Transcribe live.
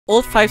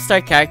old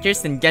 5-star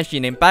characters in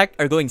Genshin Impact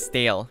are going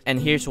stale, and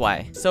here's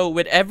why. So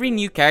with every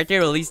new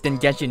character released in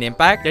Genshin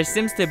Impact, there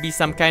seems to be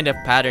some kind of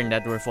pattern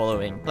that we're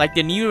following. Like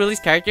the new release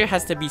character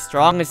has to be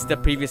strong as the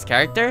previous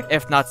character,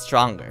 if not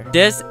stronger.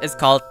 This is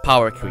called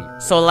power creep.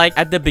 So like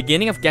at the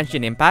beginning of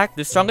Genshin Impact,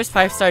 the strongest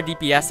 5-star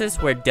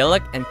DPSs were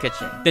Diluc and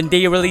Keqing. Then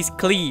they released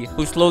Klee,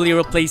 who slowly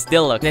replaced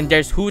Diluc. Then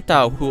there's Hu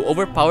Tao, who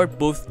overpowered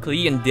both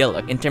Klee and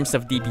Diluc in terms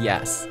of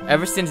DPS.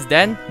 Ever since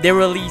then, they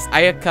released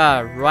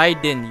Ayaka,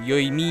 Raiden,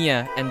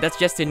 Yoimiya, and that's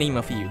just to name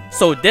a few.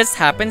 So this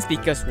happens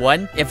because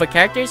 1, if a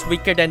character is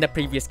weaker than the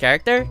previous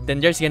character, then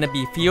there's gonna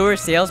be fewer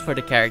sales for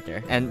the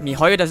character, and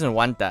MiHoYo doesn't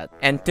want that.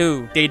 And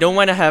 2, they don't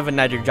want to have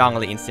another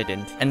Zhongli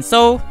incident. And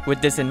so, with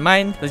this in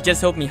mind, let's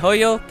just hope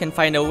MiHoYo can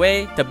find a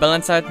way to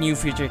balance out new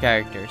future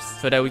characters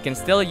so that we can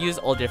still use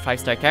older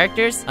 5-star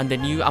characters on the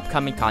new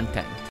upcoming content.